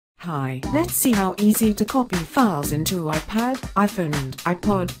Hi, let's see how easy to copy files into iPad, iPhone and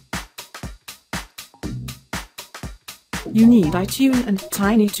iPod. You need iTune and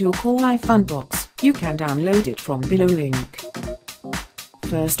tiny tool called iFunBox. You can download it from below link.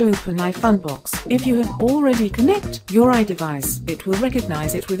 First open iFunBox. If you have already connected your iDevice, it will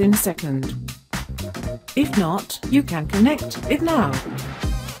recognize it within a second. If not, you can connect it now.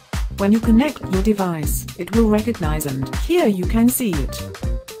 When you connect your device, it will recognize and here you can see it.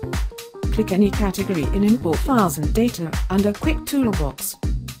 Click any category in Import Files and Data under Quick Toolbox.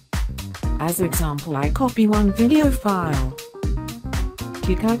 As example, I copy one video file.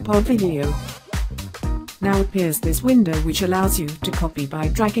 Click iPod video. Now appears this window which allows you to copy by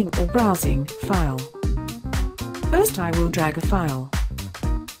dragging or browsing file. First I will drag a file.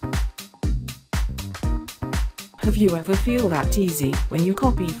 Have you ever feel that easy when you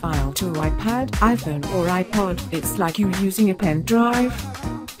copy file to iPad, iPhone or iPod? It's like you using a pen drive.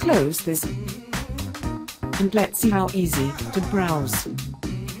 Close this. And let's see how easy to browse.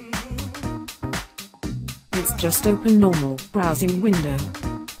 It's just open normal browsing window.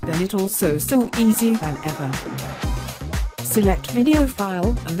 Then it also so easy than ever. Select video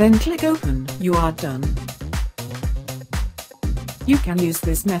file and then click open. You are done. You can use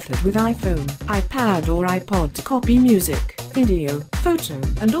this method with iPhone, iPad or iPod to copy music, video, photo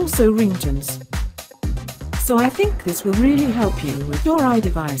and also ringtones. So I think this will really help you with your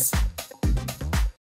iDevice.